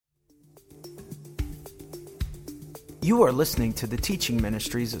You are listening to the teaching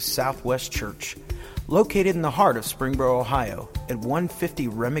ministries of Southwest Church, located in the heart of Springboro, Ohio, at 150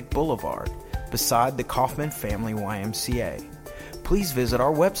 Remick Boulevard, beside the Kaufman Family YMCA. Please visit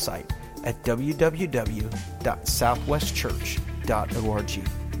our website at www.southwestchurch.org.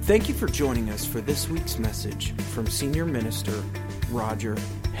 Thank you for joining us for this week's message from Senior Minister Roger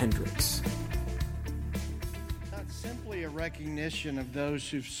Hendricks. Not simply a recognition of those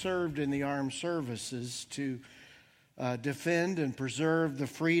who've served in the armed services to defend and preserve the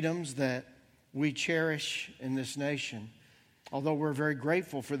freedoms that we cherish in this nation, although we're very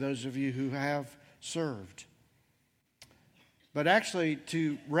grateful for those of you who have served. But actually,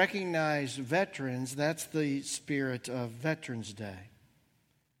 to recognize veterans, that's the spirit of Veterans Day.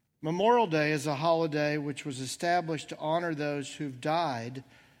 Memorial Day is a holiday which was established to honor those who've died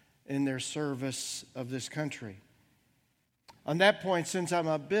in their service of this country. On that point, since I'm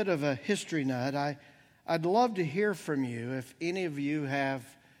a bit of a history nut, I'd love to hear from you if any of you have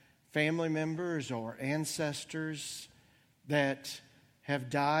family members or ancestors that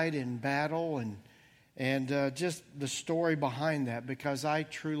have died in battle and just the story behind that, because I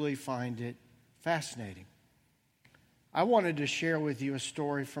truly find it fascinating. I wanted to share with you a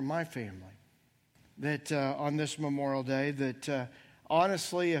story from my family that on this Memorial Day that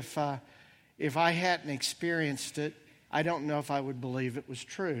honestly, if I hadn't experienced it, I don't know if I would believe it was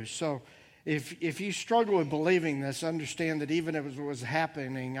true. So if you struggle with believing this, understand that even if it was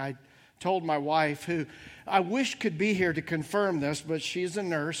happening, I told my wife, who I wish could be here to confirm this, but she's a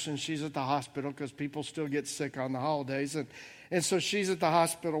nurse and she's at the hospital because people still get sick on the holidays. And so she's at the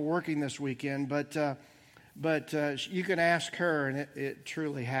hospital working this weekend. But you can ask her, and it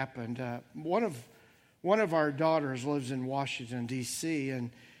truly happened. One of our daughters lives in Washington, D.C.,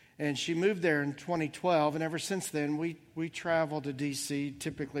 and she moved there in 2012. And ever since then, we travel to D.C.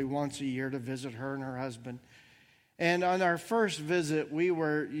 typically once a year to visit her and her husband. And on our first visit, we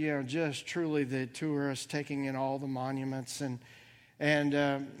were, just truly the tourists taking in all the monuments. And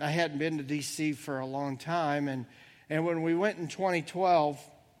I hadn't been to D.C. for a long time. And when we went in 2012,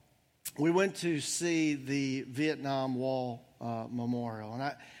 we went to see the Vietnam Wall Memorial.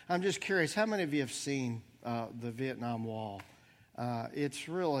 And I'm just curious, how many of you have seen the Vietnam Wall? It's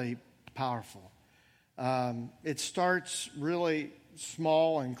really powerful. It starts really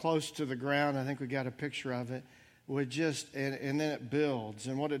small and close to the ground. I think we got a picture of it. And then it builds.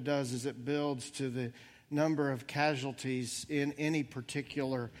 And what it does is it builds to the number of casualties in any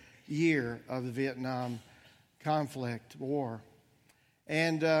particular year of the Vietnam conflict, war.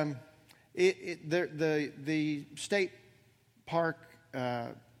 And the state park,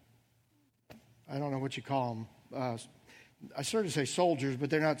 I don't know what you call them. I sort of say soldiers, but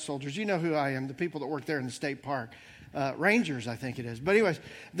they're not soldiers. You know who I am, the people that work there in the state park. Rangers, I think it is. But anyways,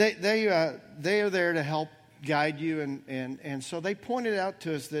 they are there to help guide you. And so they pointed out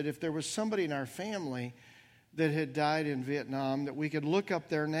to us that if there was somebody in our family that had died in Vietnam, that we could look up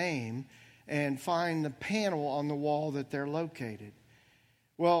their name and find the panel on the wall that they're located.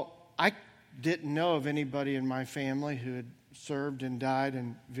 Well, I didn't know of anybody in my family who had served and died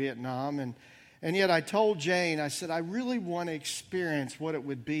in Vietnam. And yet I told Jane, I said, I really want to experience what it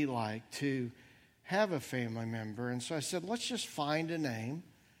would be like to have a family member. And so I said, let's just find a name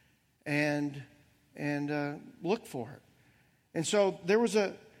and look for it. And so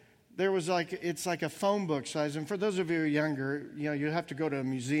it's like a phone book size. And for those of you who are younger, you have to go to a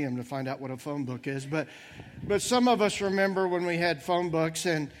museum to find out what a phone book is. But some of us remember when we had phone books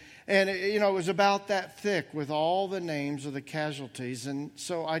and it was about that thick with all the names of the casualties. And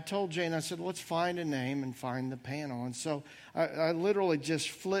so I told Jane, I said, let's find a name and find the panel. And so I literally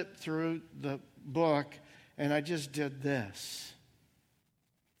just flipped through the book and I just did this.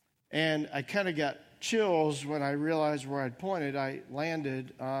 And I kind of got chills when I realized where I'd pointed. I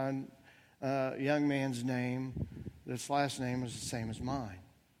landed on a young man's name. This last name was the same as mine,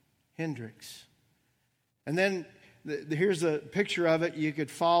 Hendricks. And then here's a picture of it. You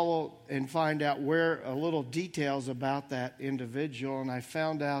could follow and find out where a little details about that individual. And I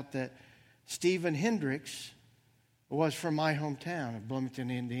found out that Stephen Hendricks was from my hometown of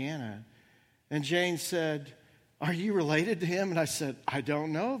Bloomington, Indiana. And Jane said, are you related to him? And I said, I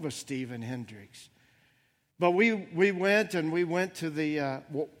don't know of a Stephen Hendricks. But we went to the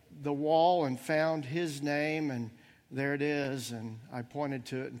wall and found his name, and there it is. And I pointed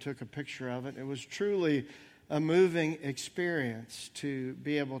to it and took a picture of it. It was truly a moving experience to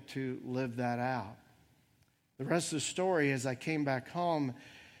be able to live that out. The rest of the story is I came back home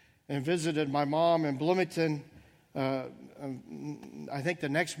and visited my mom in Bloomington, I think the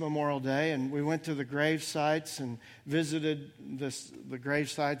next Memorial Day, and we went to the grave sites and visited the grave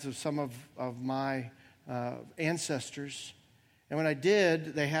sites of some of my ancestors. And when I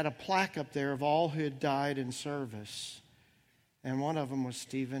did, they had a plaque up there of all who had died in service. And one of them was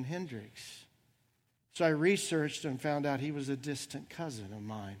Stephen Hendricks. So I researched and found out he was a distant cousin of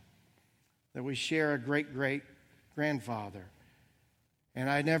mine, that we share a great-great-grandfather. And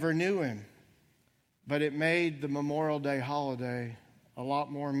I never knew him, but it made the Memorial Day holiday a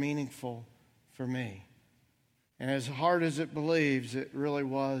lot more meaningful for me. And as hard as it believes, it really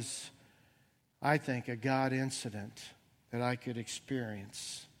was, I think, a God incident that I could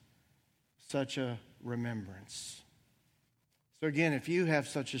experience such a remembrance. So again, if you have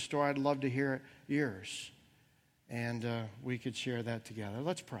such a story, I'd love to hear yours. And we could share that together.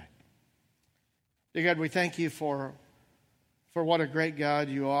 Let's pray. Dear God, we thank you for what a great God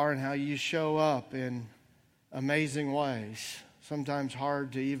you are and how you show up in amazing ways, sometimes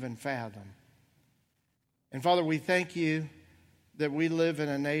hard to even fathom. And Father, we thank you that we live in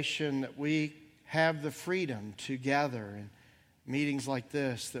a nation that we have the freedom to gather in meetings like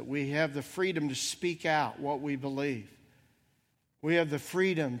this, that we have the freedom to speak out what we believe. We have the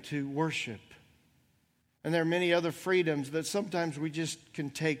freedom to worship. And there are many other freedoms that sometimes we just can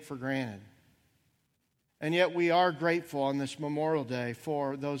take for granted. And yet we are grateful on this Memorial Day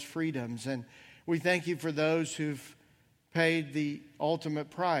for those freedoms. And we thank you for those who've paid the ultimate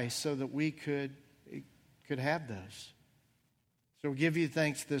price so that we could have those. So we give you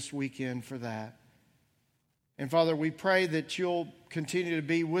thanks this weekend for that. And Father, we pray that you'll continue to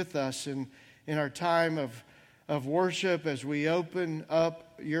be with us in our time of worship as we open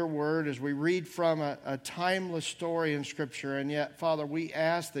up your word, as we read from a timeless story in Scripture. And yet, Father, we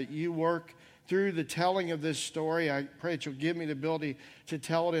ask that you work through the telling of this story. I pray that you'll give me the ability to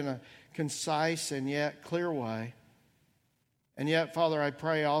tell it in a concise and yet clear way. And yet, Father, I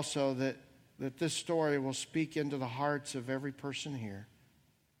pray also that this story will speak into the hearts of every person here.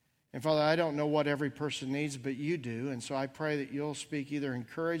 And Father, I don't know what every person needs, but you do. And so I pray that you'll speak either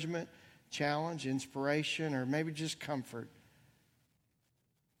encouragement, challenge, inspiration, or maybe just comfort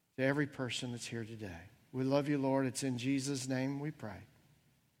to every person that's here today. We love you, Lord. It's in Jesus' name we pray.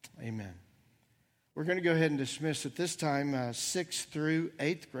 Amen. We're going to go ahead and dismiss at this time 6th through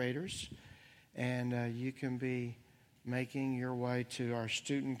 8th graders. And you can be making your way to our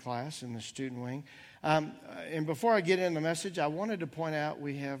student class in the student wing. And before I get into the message, I wanted to point out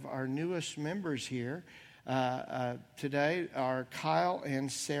we have our newest members here today are Kyle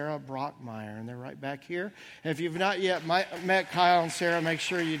and Sarah Brockmeyer, and they're right back here. And if you've not yet met Kyle and Sarah, make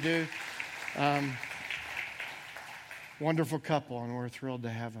sure you do. Wonderful couple, and we're thrilled to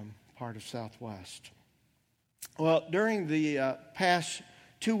have them part of Southwest. Well, during the past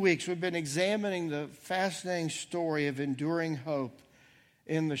 2 weeks, we've been examining the fascinating story of enduring hope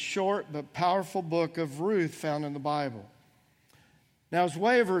in the short but powerful book of Ruth found in the Bible. Now, as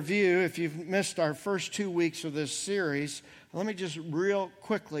way of review, if you've missed our first 2 weeks of this series, let me just real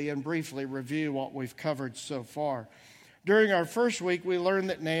quickly and briefly review what we've covered so far. During our first week, we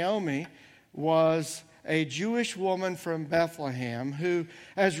learned that Naomi was a Jewish woman from Bethlehem who,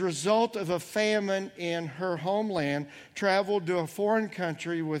 as a result of a famine in her homeland, traveled to a foreign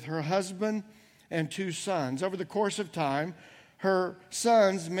country with her husband and 2 sons. Over the course of time, her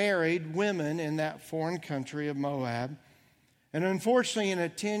sons married women in that foreign country of Moab. And unfortunately, in a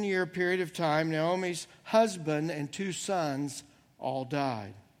 10-year period of time, Naomi's husband and 2 sons all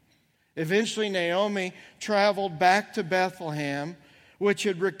died. Eventually, Naomi traveled back to Bethlehem, which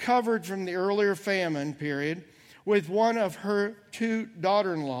had recovered from the earlier famine period, with one of her 2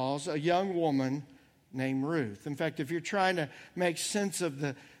 daughter-in-laws, a young woman named Ruth. In fact, if you're trying to make sense of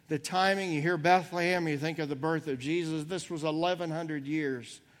the timing, you hear Bethlehem, you think of the birth of Jesus. This was 1,100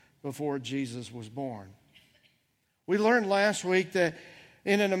 years before Jesus was born. We learned last week that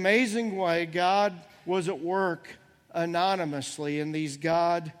in an amazing way, God was at work anonymously in these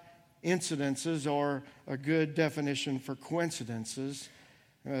God incidences, or a good definition for coincidences,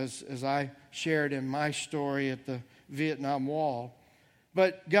 as I shared in my story at the Vietnam Wall.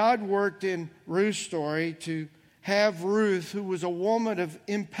 But God worked in Ruth's story to have Ruth, who was a woman of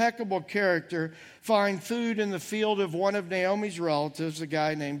impeccable character, find food in the field of one of Naomi's relatives, a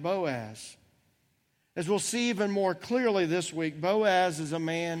guy named Boaz. As we'll see even more clearly this week, Boaz is a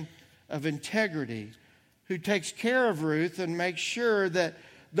man of integrity who takes care of Ruth and makes sure that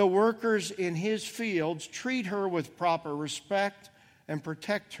the workers in his fields treat her with proper respect and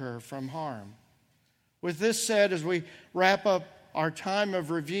protect her from harm. With this said, as we wrap up our time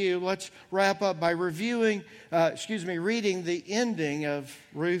of review, let's wrap up by reading the ending of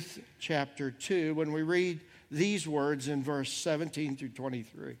Ruth chapter 2 when we read these words in verse 17 through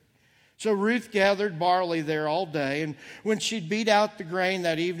 23. So Ruth gathered barley there all day, and when she'd beat out the grain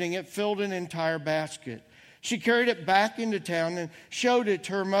that evening, it filled an entire basket. She carried it back into town and showed it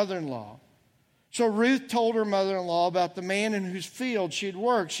to her mother-in-law. So Ruth told her mother-in-law about the man in whose field she'd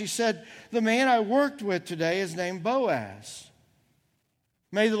worked. She said, "The man I worked with today is named Boaz."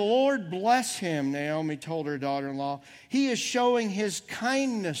 "May the Lord bless him," Naomi told her daughter-in-law. "He is showing his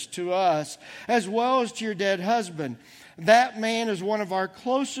kindness to us as well as to your dead husband. That man is one of our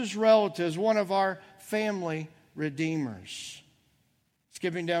closest relatives, one of our family redeemers."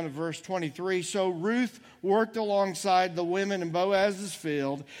 Skipping down to verse 23. So Ruth worked alongside the women in Boaz's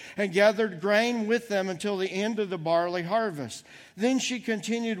field and gathered grain with them until the end of the barley harvest. Then she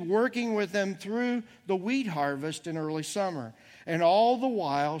continued working with them through the wheat harvest in early summer. And all the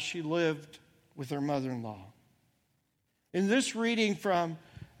while she lived with her mother-in-law. In this reading from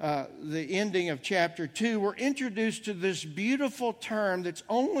the ending of chapter 2, we're introduced to this beautiful term that's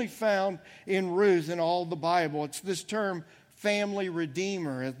only found in Ruth in all the Bible. It's this term, family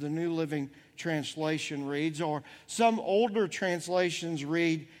redeemer, as the New Living Translation reads, or some older translations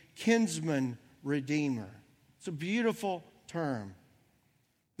read kinsman redeemer. It's a beautiful term.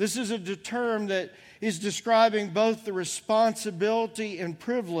 This is a term that is describing both the responsibility and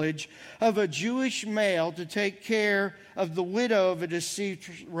privilege of a Jewish male to take care of the widow of a deceased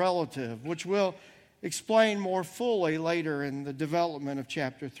relative, which we'll explain more fully later in the development of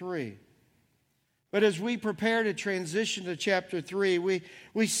chapter 3. But as we prepare to transition to chapter 3, we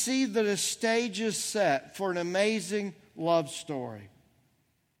see that a stage is set for an amazing love story.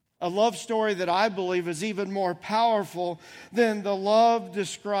 A love story that I believe is even more powerful than the love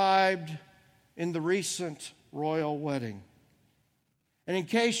described in the recent royal wedding. And in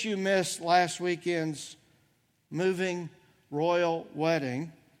case you missed last weekend's moving royal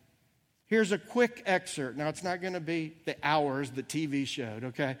wedding, here's a quick excerpt. Now, it's not going to be the hours the TV showed,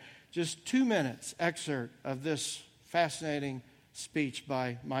 okay? Just 2 minutes excerpt of this fascinating speech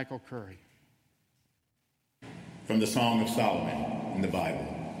by Michael Curry. From the Song of Solomon in the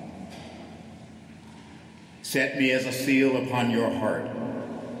Bible. Set me as a seal upon your heart,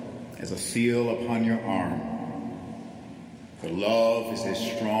 as a seal upon your arm. For love is as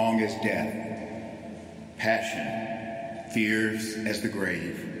strong as death, passion fierce as the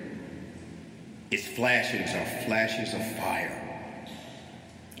grave. Its flashes are flashes of fire,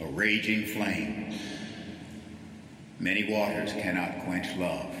 a raging flame. Many waters cannot quench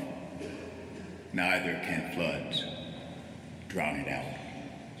love, neither can floods drown it out.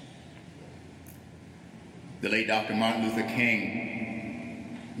 The late Dr. Martin Luther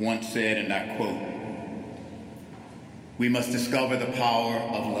King once said, and I quote, "We must discover the power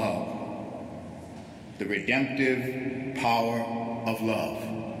of love, the redemptive power of love.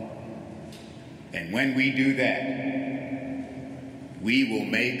 And when we do that, we will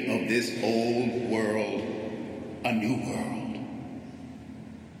make of this old world a new world.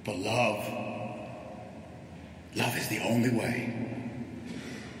 For love is the only way."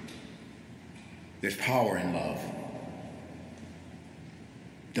 There's power in love.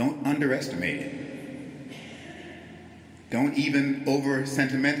 Don't underestimate it. Don't even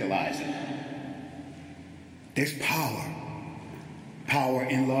over-sentimentalize it. There's power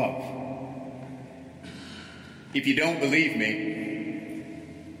in love. If you don't believe me,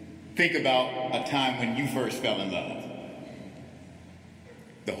 think about a time when you first fell in love.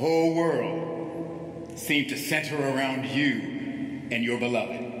 The whole world seemed to center around you and your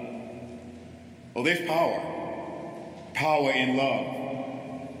beloved. Well, there's power in love.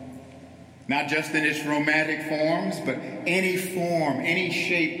 Not just in its romantic forms, but any form, any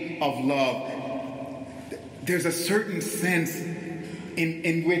shape of love. There's a certain sense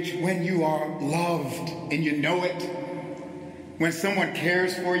in which when you are loved and you know it, when someone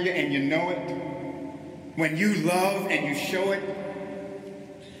cares for you and you know it, when you love and you show it,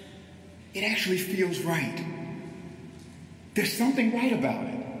 it actually feels right. There's something right about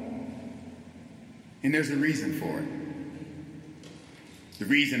it. And there's a reason for it. The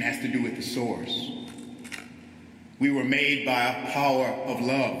reason has to do with the source. We were made by a power of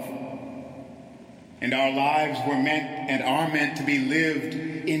love. And our lives were meant and are meant to be lived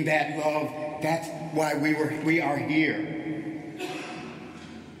in that love. That's why we are here.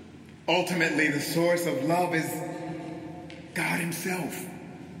 Ultimately, the source of love is God Himself.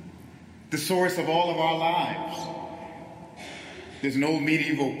 The source of all of our lives. There's an old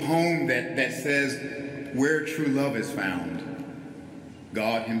medieval poem that says, where true love is found,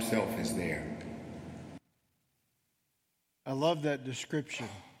 God Himself is there. I love that description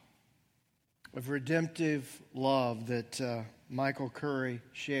of redemptive love that Michael Curry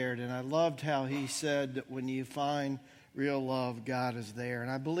shared. And I loved how he said that when you find real love, God is there.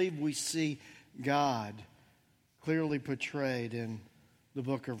 And I believe we see God clearly portrayed in the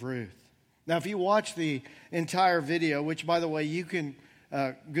book of Ruth. Now, if you watch the entire video, which, by the way, you can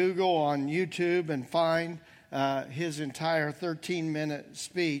Google on YouTube and find his entire 13-minute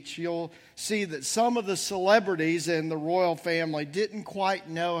speech, you'll see that some of the celebrities in the royal family didn't quite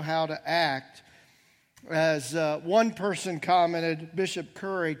know how to act. As one person commented, Bishop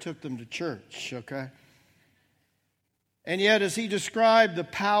Curry took them to church, okay? And yet, as he described the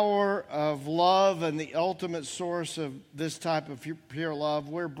power of love and the ultimate source of this type of pure love,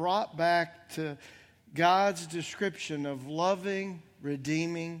 we're brought back to God's description of loving,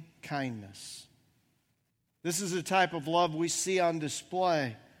 redeeming kindness. This is a type of love we see on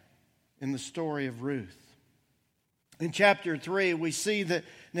display in the story of Ruth. In chapter 3, we see that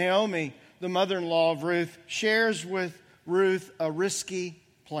Naomi, the mother-in-law of Ruth, shares with Ruth a risky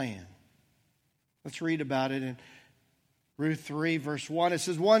plan. Let's read about it in Ruth 3, verse 1. It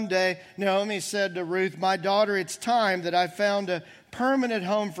says, "One day Naomi said to Ruth, 'My daughter, it's time that I found a permanent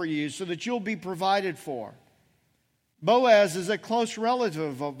home for you so that you'll be provided for. Boaz is a close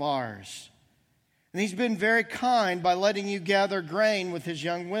relative of ours, and he's been very kind by letting you gather grain with his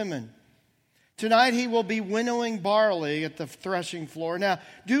young women. Tonight he will be winnowing barley at the threshing floor. Now,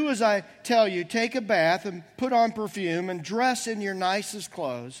 do as I tell you. Take a bath and put on perfume and dress in your nicest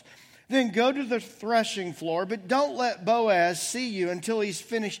clothes. Then go to the threshing floor, but don't let Boaz see you until he's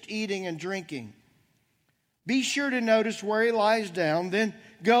finished eating and drinking. Be sure to notice where he lies down. Then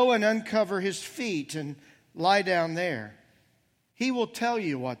go and uncover his feet and lie down there. He will tell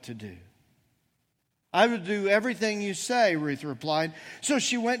you what to do.' 'I will do everything you say,' Ruth replied. So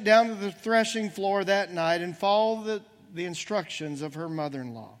she went down to the threshing floor that night and followed the instructions of her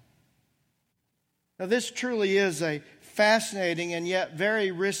mother-in-law." Now, this truly is a fascinating and yet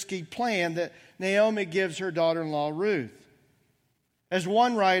very risky plan that Naomi gives her daughter-in-law Ruth. As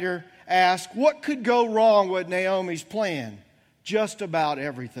one writer asked, what could go wrong with Naomi's plan? Just about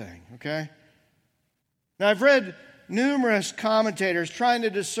everything, okay? Now, I've read numerous commentators trying to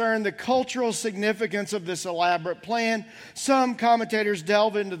discern the cultural significance of this elaborate plan. Some commentators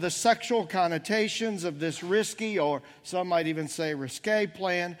delve into the sexual connotations of this risky, or some might even say risque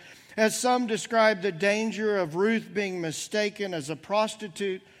plan, as some describe the danger of Ruth being mistaken as a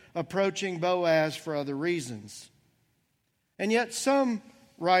prostitute approaching Boaz for other reasons. And yet some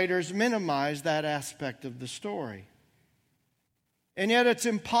writers minimize that aspect of the story. And yet it's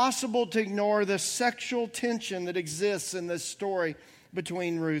impossible to ignore the sexual tension that exists in this story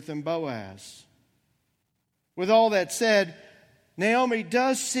between Ruth and Boaz. With all that said, Naomi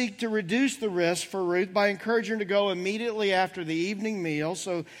does seek to reduce the risk for Ruth by encouraging her to go immediately after the evening meal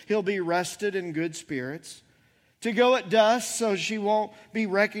so he'll be rested in good spirits, to go at dusk so she won't be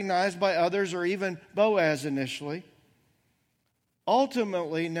recognized by others or even Boaz initially.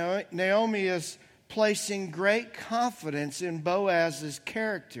 Ultimately, Naomi is placing great confidence in Boaz's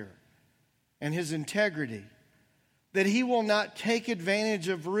character and his integrity, that he will not take advantage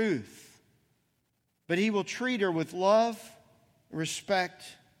of Ruth, but he will treat her with love, respect,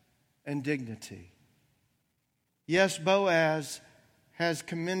 and dignity. Yes, Boaz has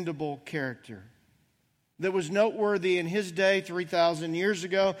commendable character that was noteworthy in his day 3,000 years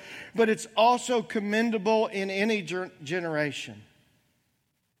ago, but it's also commendable in any generation.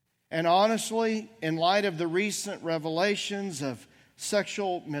 And honestly, in light of the recent revelations of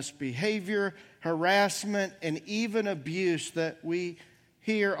sexual misbehavior, harassment, and even abuse that we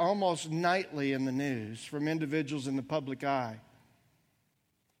hear almost nightly in the news from individuals in the public eye,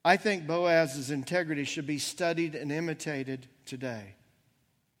 I think Boaz's integrity should be studied and imitated today.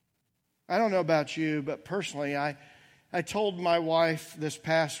 I don't know about you, but personally, I told my wife this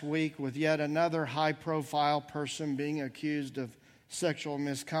past week, with yet another high-profile person being accused of sexual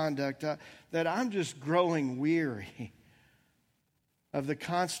misconduct, that I'm just growing weary of the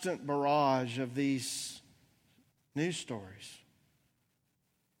constant barrage of these news stories.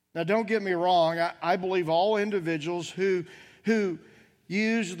 Now, don't get me wrong. I believe all individuals who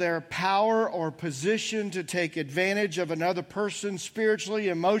use their power or position to take advantage of another person spiritually,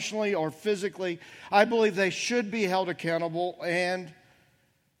 emotionally, or physically, I believe they should be held accountable and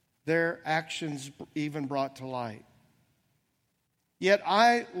their actions even brought to light. Yet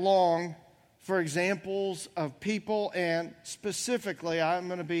I long for examples of people, and specifically, I'm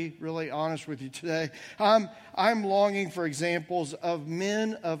going to be really honest with you today, I'm longing for examples of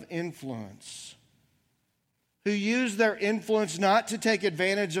men of influence who use their influence not to take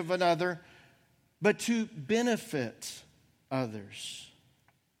advantage of another, but to benefit others.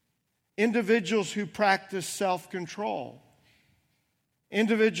 Individuals who practice self-control.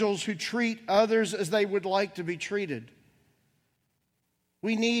 Individuals who treat others as they would like to be treated.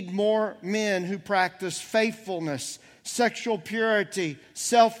 We need more men who practice faithfulness, sexual purity,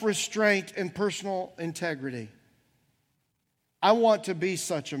 self-restraint, and personal integrity. I want to be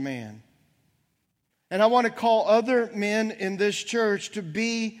such a man. And I want to call other men in this church to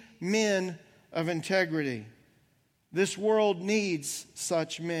be men of integrity. This world needs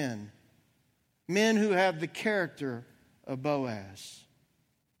such men. Men who have the character of Boaz.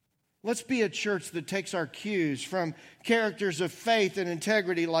 Let's be a church that takes our cues from characters of faith and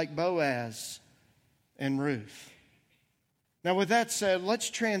integrity like Boaz and Ruth. Now, with that said, let's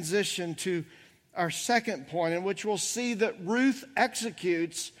transition to our second point, in which we'll see that Ruth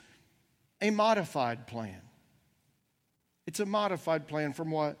executes a modified plan. It's a modified plan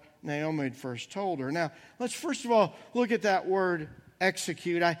from what Naomi had first told her. Now, let's first of all look at that word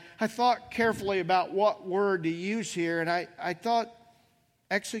execute. I thought carefully about what word to use here, and I thought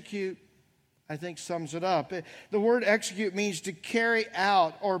execute, I think, sums it up. The word execute means to carry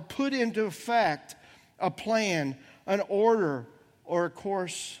out or put into effect a plan, an order, or a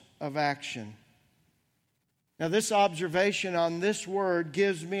course of action. Now, this observation on this word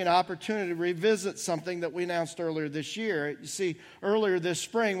gives me an opportunity to revisit something that we announced earlier this year. You see, earlier this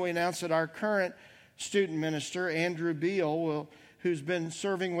spring, we announced that our current student minister, Andrew Beal, who's been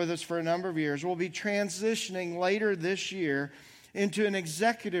serving with us for a number of years, will be transitioning later this year into an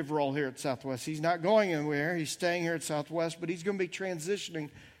executive role here at Southwest. He's not going anywhere. He's staying here at Southwest, but he's going to be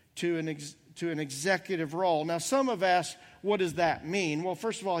transitioning to an executive role. Now, some have asked, what does that mean? Well,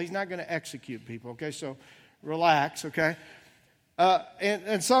 first of all, he's not going to execute people, okay? So relax, okay?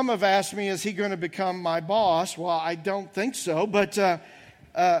 And some have asked me, is he going to become my boss? Well, I don't think so, but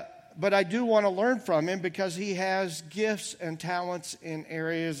I do want to learn from him because he has gifts and talents in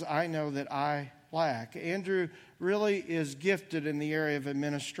areas I know that I lack. Andrew really is gifted in the area of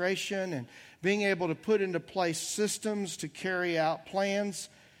administration and being able to put into place systems to carry out plans.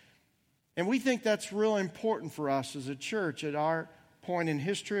 And we think that's real important for us as a church at our point in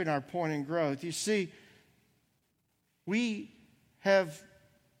history and our point in growth. You see, we have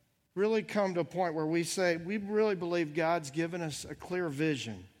really come to a point where we say we really believe God's given us a clear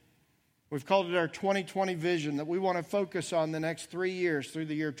vision. We've called it our 2020 vision that we want to focus on the next 3 years through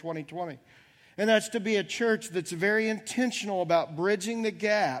the year 2020. And that's to be a church that's very intentional about bridging the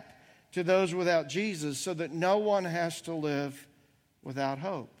gap to those without Jesus so that no one has to live without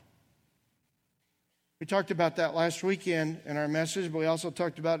hope. We talked about that last weekend in our message, but we also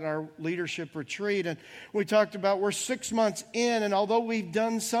talked about it in our leadership retreat. And we talked about we're 6 months in, and although we've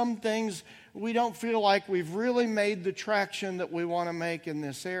done some things, we don't feel like we've really made the traction that we want to make in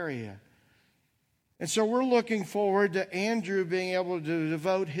this area. And so we're looking forward to Andrew being able to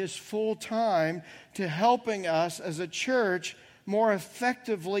devote his full time to helping us as a church more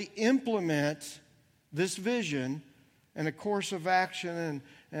effectively implement this vision and a course of action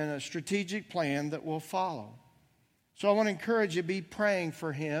and a strategic plan that will follow. So I want to encourage you to be praying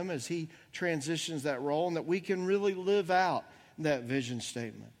for him as he transitions that role and that we can really live out that vision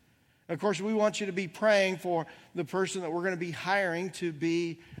statement. Of course, we want you to be praying for the person that we're going to be hiring to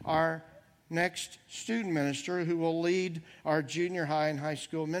be our next student minister who will lead our junior high and high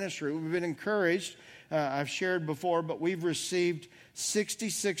school ministry. We've been encouraged, I've shared before, but we've received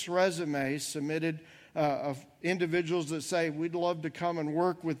 66 resumes submitted of individuals that say, we'd love to come and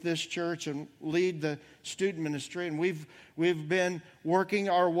work with this church and lead the student ministry. And we've been working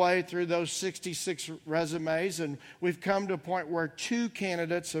our way through those 66 resumes, and we've come to a point where 2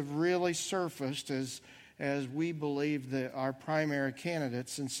 candidates have really surfaced as we believe that our primary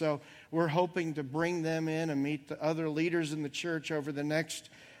candidates. And so we're hoping to bring them in and meet the other leaders in the church over the next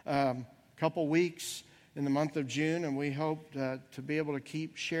couple weeks in the month of June, and we hope to be able to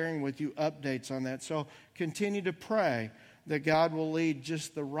keep sharing with you updates on that. So continue to pray that God will lead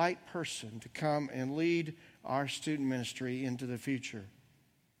just the right person to come and lead our student ministry into the future.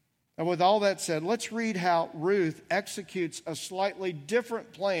 And with all that said, let's read how Ruth executes a slightly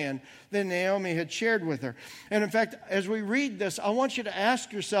different plan than Naomi had shared with her. And in fact, as we read this, I want you to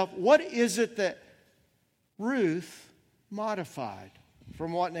ask yourself, what is it that Ruth modified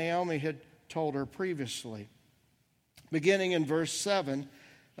from what Naomi had told her previously? Beginning in verse 7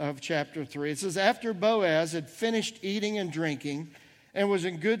 of chapter 3, it says, after Boaz had finished eating and drinking and was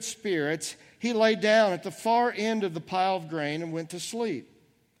in good spirits, he lay down at the far end of the pile of grain and went to sleep.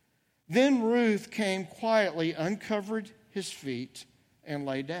 Then Ruth came quietly, uncovered his feet, and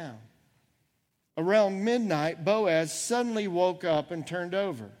lay down. Around midnight, Boaz suddenly woke up and turned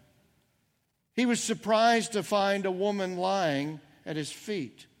over. He was surprised to find a woman lying at his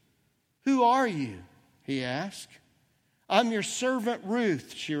feet. "Who are you?" he asked. "I'm your servant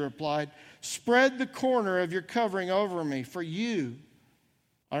Ruth," she replied. "Spread the corner of your covering over me, for you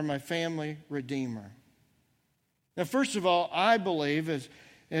are my family redeemer. Now, first of all, I believe,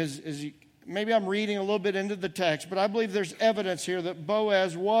 maybe I'm reading a little bit into the text, but I believe there's evidence here that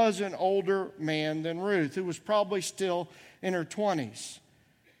Boaz was an older man than Ruth, who was probably still in her 20s.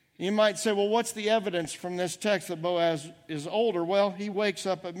 You might say, well, what's the evidence from this text that Boaz is older? Well, he wakes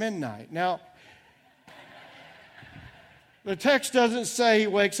up at midnight. Now, the text doesn't say he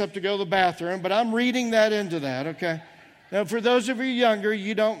wakes up to go to the bathroom, but I'm reading that into that, okay? Now, for those of you younger,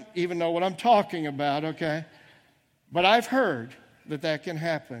 you don't even know what I'm talking about, okay? But I've heard that can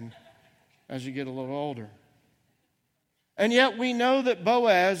happen as you get a little older. And yet we know that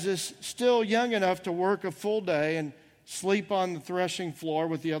Boaz is still young enough to work a full day and sleep on the threshing floor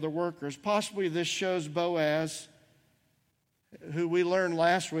with the other workers. Possibly this shows Boaz, who we learned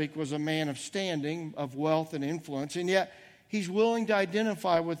last week was a man of standing, of wealth and influence, and yet he's willing to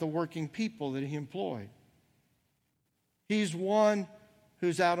identify with the working people that he employed. He's one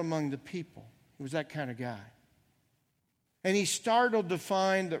who's out among the people. He was that kind of guy. And he's startled to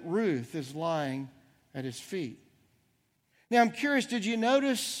find that Ruth is lying at his feet. Now, I'm curious, did you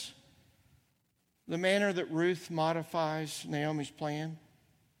notice the manner that Ruth modifies Naomi's plan?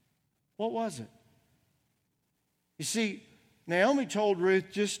 What was it? You see, Naomi told Ruth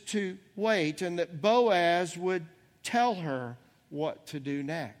just to wait and that Boaz would tell her what to do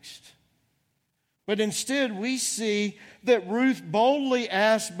next. But instead, we see that Ruth boldly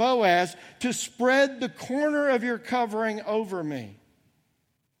asked Boaz to spread the corner of your covering over me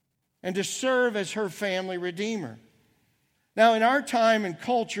and to serve as her family redeemer. Now, in our time and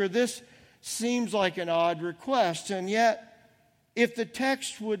culture, this seems like an odd request, and yet, if the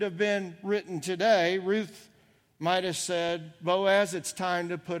text would have been written today, Ruth might have said, Boaz, it's time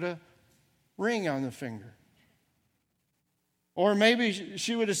to put a ring on the finger. Or maybe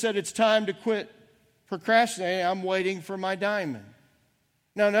she would have said, it's time to quit procrastinating, I'm waiting for my diamond.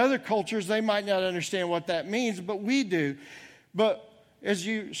 Now, in other cultures, they might not understand what that means, but we do. But as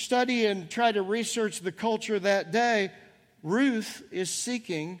you study and try to research the culture that day, Ruth is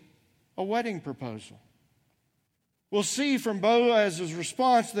seeking a wedding proposal. We'll see from Boaz's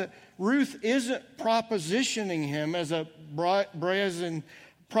response that Ruth isn't propositioning him as a brazen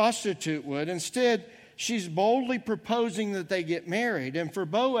prostitute would. Instead, she's boldly proposing that they get married and for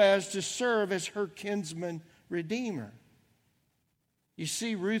Boaz to serve as her kinsman redeemer. You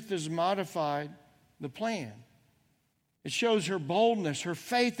see, Ruth has modified the plan. It shows her boldness, her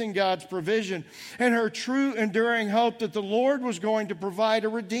faith in God's provision, and her true enduring hope that the Lord was going to provide a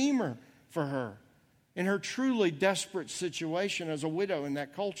redeemer for her in her truly desperate situation as a widow in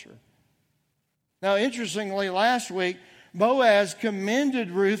that culture. Now, interestingly, last week, Boaz commended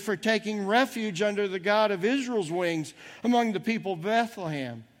Ruth for taking refuge under the God of Israel's wings among the people of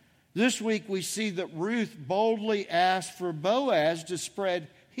Bethlehem. This week we see that Ruth boldly asked for Boaz to spread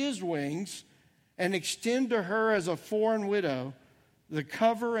his wings and extend to her as a foreign widow the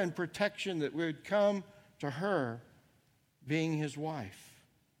cover and protection that would come to her being his wife.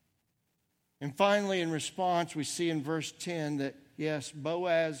 And finally, in response, we see in verse 10 that, yes,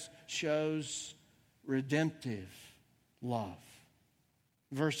 Boaz shows redemptive love.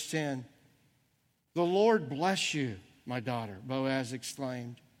 Verse 10, the Lord bless you, my daughter, Boaz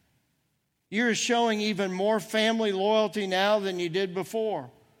exclaimed. You're showing even more family loyalty now than you did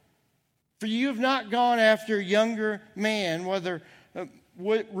before. For you have not gone after a younger man, whether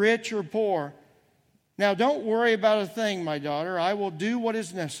rich or poor. Now don't worry about a thing, my daughter. I will do what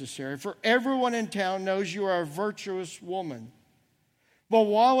is necessary, for everyone in town knows you are a virtuous woman. But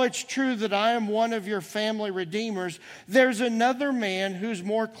while it's true that I am one of your family redeemers, there's another man who's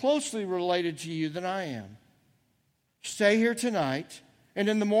more closely related to you than I am. Stay here tonight, and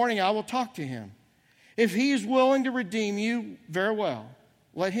in the morning I will talk to him. If he is willing to redeem you, very well,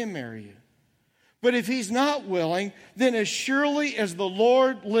 let him marry you. But if he's not willing, then as surely as the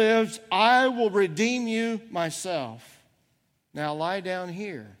Lord lives, I will redeem you myself. Now lie down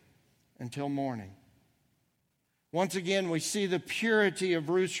here until morning. Once again, we see the purity of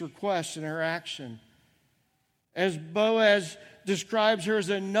Ruth's request and her action. As Boaz describes her as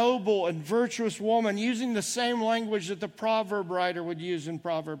a noble and virtuous woman, using the same language that the proverb writer would use in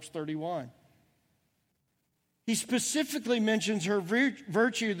Proverbs 31. He specifically mentions her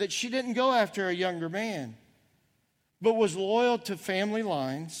virtue that she didn't go after a younger man, but was loyal to family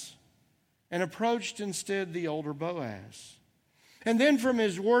lines and approached instead the older Boaz. And then from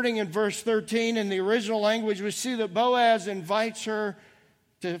his wording in verse 13 in the original language, we see that Boaz invites her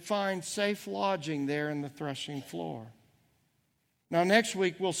to find safe lodging there in the threshing floor. Now, next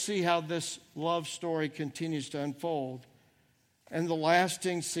week, we'll see how this love story continues to unfold and the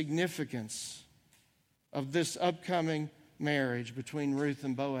lasting significance of this upcoming marriage between Ruth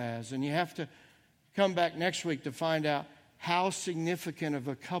and Boaz. And you have to come back next week to find out how significant of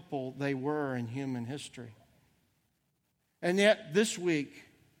a couple they were in human history. And yet, this week,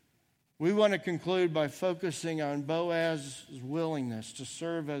 we want to conclude by focusing on Boaz's willingness to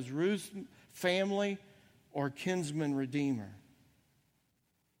serve as Ruth's family or kinsman redeemer.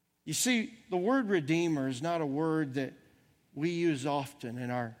 You see, the word redeemer is not a word that we use often in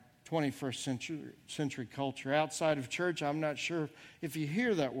our 21st century culture. Outside of church, I'm not sure if you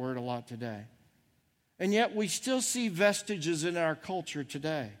hear that word a lot today. And yet we still see vestiges in our culture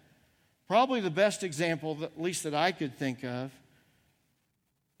today. Probably the best example, at least that I could think of,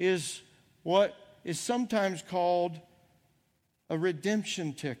 is what is sometimes called a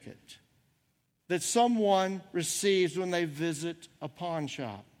redemption ticket that someone receives when they visit a pawn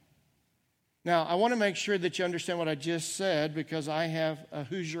shop. Now, I want to make sure that you understand what I just said because I have a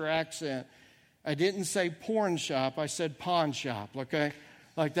Hoosier accent. I didn't say porn shop, I said pawn shop, okay?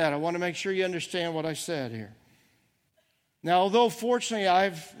 Like that. I want to make sure you understand what I said here. Now, although fortunately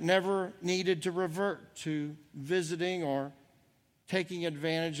I've never needed to revert to visiting or taking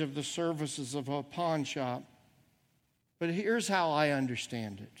advantage of the services of a pawn shop, but here's how I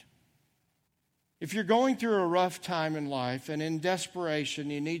understand it. If you're going through a rough time in life and in desperation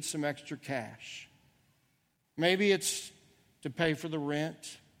you need some extra cash, maybe it's to pay for the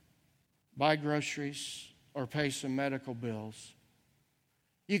rent, buy groceries, or pay some medical bills,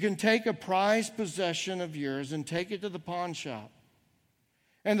 you can take a prized possession of yours and take it to the pawn shop.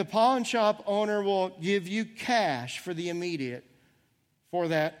 And the pawn shop owner will give you cash for the immediate for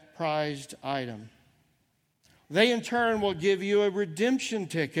that prized item. They in turn will give you a redemption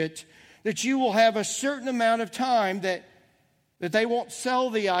ticket that you will have a certain amount of time that they won't sell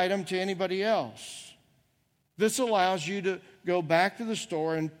the item to anybody else. This allows you to go back to the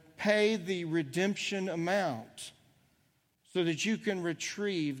store and pay the redemption amount so that you can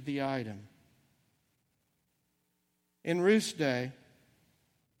retrieve the item. In Ruth's day,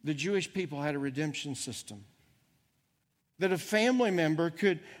 the Jewish people had a redemption system that a family member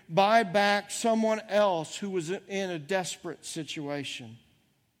could buy back someone else who was in a desperate situation.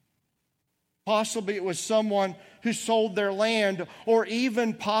 Possibly it was someone who sold their land or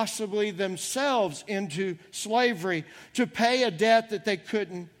even possibly themselves into slavery to pay a debt that they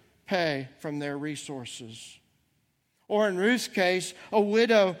couldn't pay from their resources. Or in Ruth's case, a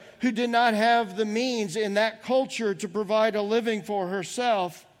widow who did not have the means in that culture to provide a living for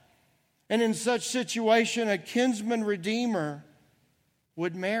herself. And in such situation, a kinsman redeemer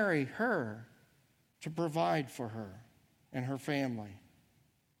would marry her to provide for her and her family.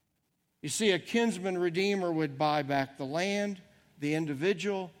 You see, a kinsman redeemer would buy back the land, the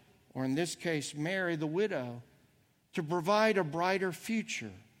individual, or in this case, marry the widow to provide a brighter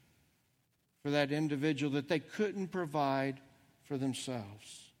future for that individual that they couldn't provide for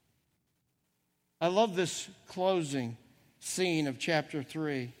themselves. I love this closing scene of chapter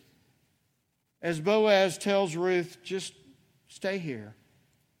 3. As Boaz tells Ruth, just stay here.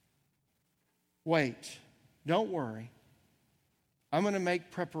 Wait. Don't worry. I'm going to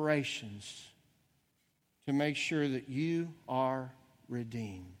make preparations to make sure that you are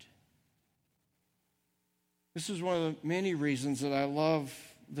redeemed. This is one of the many reasons that I love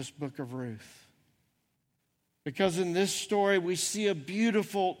this book of Ruth. Because in this story, we see a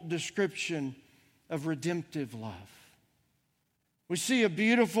beautiful description of redemptive love. We see a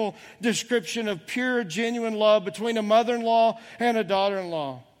beautiful description of pure, genuine love between a mother-in-law and a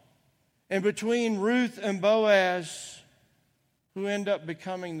daughter-in-law. And between Ruth and Boaz, who end up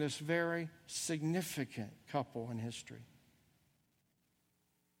becoming this very significant couple in history.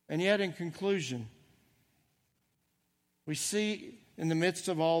 And yet, in conclusion, we see in the midst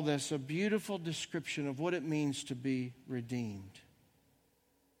of all this a beautiful description of what it means to be redeemed.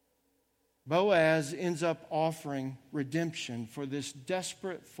 Boaz ends up offering redemption for this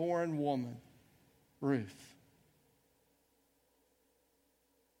desperate foreign woman, Ruth.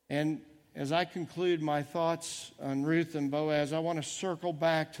 And as I conclude my thoughts on Ruth and Boaz, I want to circle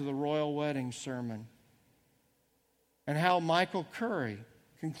back to the royal wedding sermon and how Michael Curry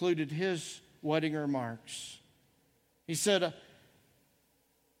concluded his wedding remarks. He said,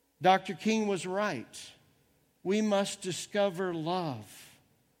 Dr. King was right. We must discover love,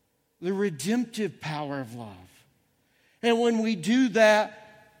 the redemptive power of love. And when we do that,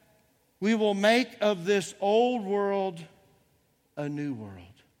 we will make of this old world a new world.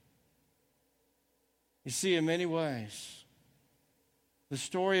 You see, in many ways, the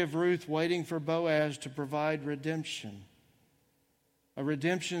story of Ruth waiting for Boaz to provide redemption, a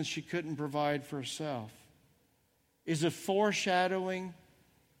redemption she couldn't provide for herself, is a foreshadowing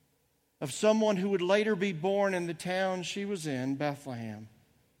of someone who would later be born in the town she was in, Bethlehem,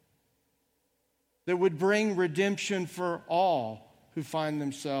 that would bring redemption for all who find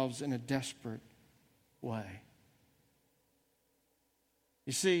themselves in a desperate way.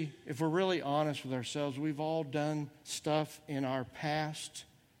 You see, if we're really honest with ourselves, we've all done stuff in our past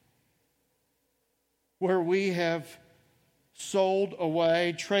where we have sold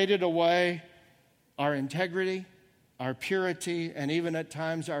away, traded away our integrity, our purity, and even at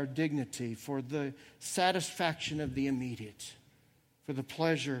times our dignity for the satisfaction of the immediate, for the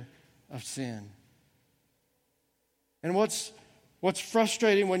pleasure of sin. And what's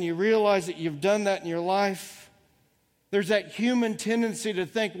frustrating when you realize that you've done that in your life, there's that human tendency to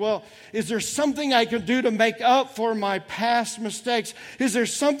think, well, is there something I can do to make up for my past mistakes? Is there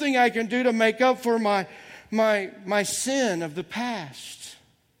something I can do to make up for my sin of the past?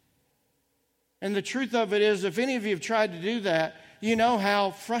 And the truth of it is, if any of you have tried to do that, you know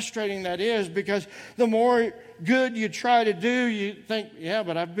how frustrating that is, because the more good you try to do, you think, yeah,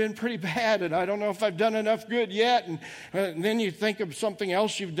 but I've been pretty bad, and I don't know if I've done enough good yet. And then you think of something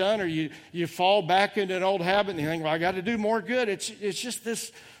else you've done, or you fall back into an old habit, and you think, well, I got to do more good. It's just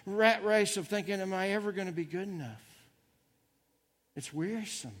this rat race of thinking, am I ever going to be good enough? It's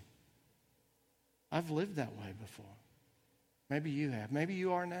wearisome. I've lived that way before. Maybe you have. Maybe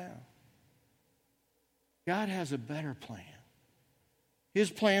you are now. God has a better plan.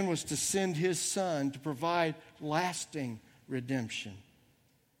 His plan was to send His Son to provide lasting redemption.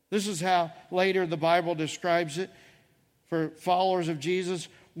 This is how later the Bible describes it for followers of Jesus.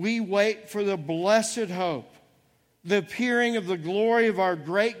 We wait for the blessed hope, the appearing of the glory of our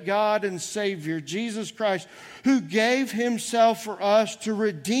great God and Savior, Jesus Christ, who gave Himself for us to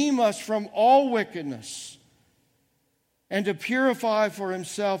redeem us from all wickedness and to purify for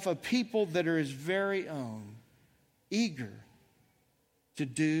Himself a people that are His very own, eager to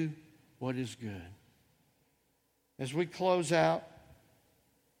do what is good. As we close out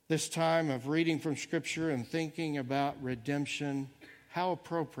this time of reading from Scripture and thinking about redemption, how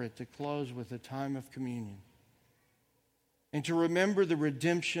appropriate to close with a time of communion and to remember the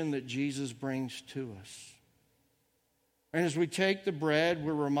redemption that Jesus brings to us. And as we take the bread,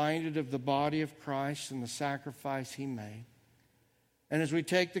 we're reminded of the body of Christ and the sacrifice He made. And as we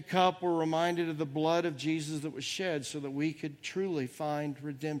take the cup, we're reminded of the blood of Jesus that was shed so that we could truly find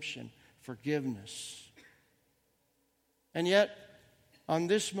redemption, forgiveness. And yet, on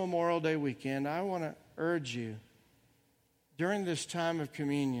this Memorial Day weekend, I want to urge you, during this time of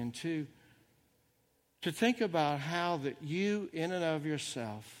communion, to think about how that you, in and of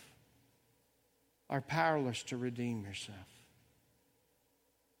yourself, are powerless to redeem yourself.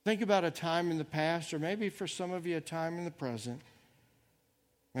 Think about a time in the past, or maybe for some of you, a time in the present,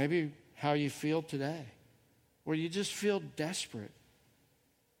 maybe how you feel today, where you just feel desperate.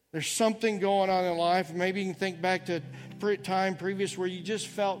 There's something going on in life. Maybe you can think back to a time previous where you just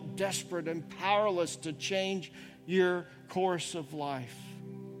felt desperate and powerless to change your course of life.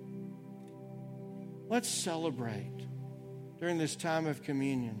 Let's celebrate during this time of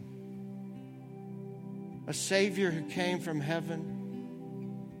communion a Savior who came from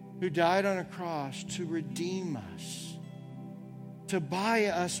heaven, who died on a cross to redeem us, to buy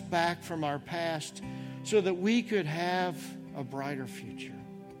us back from our past so that we could have a brighter future.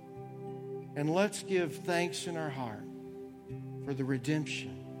 And let's give thanks in our heart for the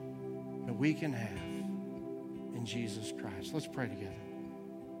redemption that we can have in Jesus Christ. Let's pray together.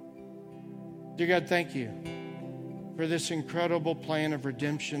 Dear God, thank you for this incredible plan of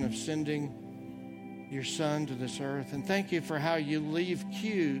redemption, of sending your Son to this earth. And thank you for how you leave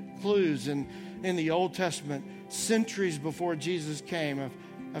clues in the Old Testament, centuries before Jesus came,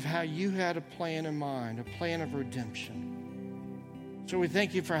 of how you had a plan in mind, a plan of redemption. So we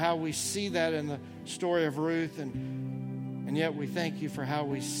thank you for how we see that in the story of Ruth, and yet we thank you for how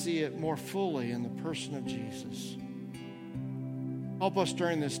we see it more fully in the person of Jesus. Help us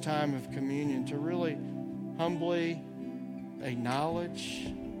during this time of communion to really humbly acknowledge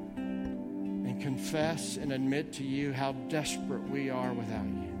and confess and admit to you how desperate we are without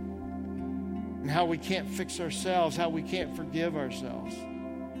you, and how we can't fix ourselves, how we can't forgive ourselves,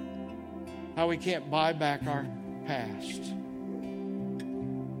 how we can't buy back our past.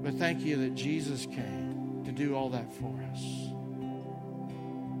 But thank you that Jesus came to do all that for us.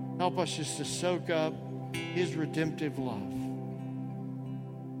 Help us just to soak up His redemptive love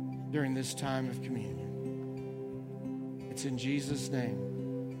during this time of communion. It's in Jesus'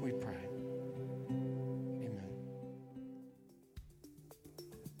 name we pray. Amen.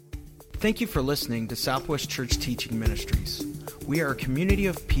 Thank you for listening to Southwest Church Teaching Ministries. We are a community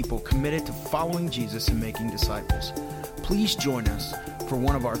of people committed to following Jesus and making disciples. Please join us for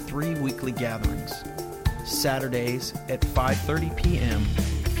one of our 3 weekly gatherings. Saturdays at 5:30 p.m.,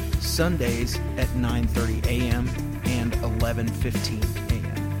 Sundays at 9:30 a.m. and 11:15.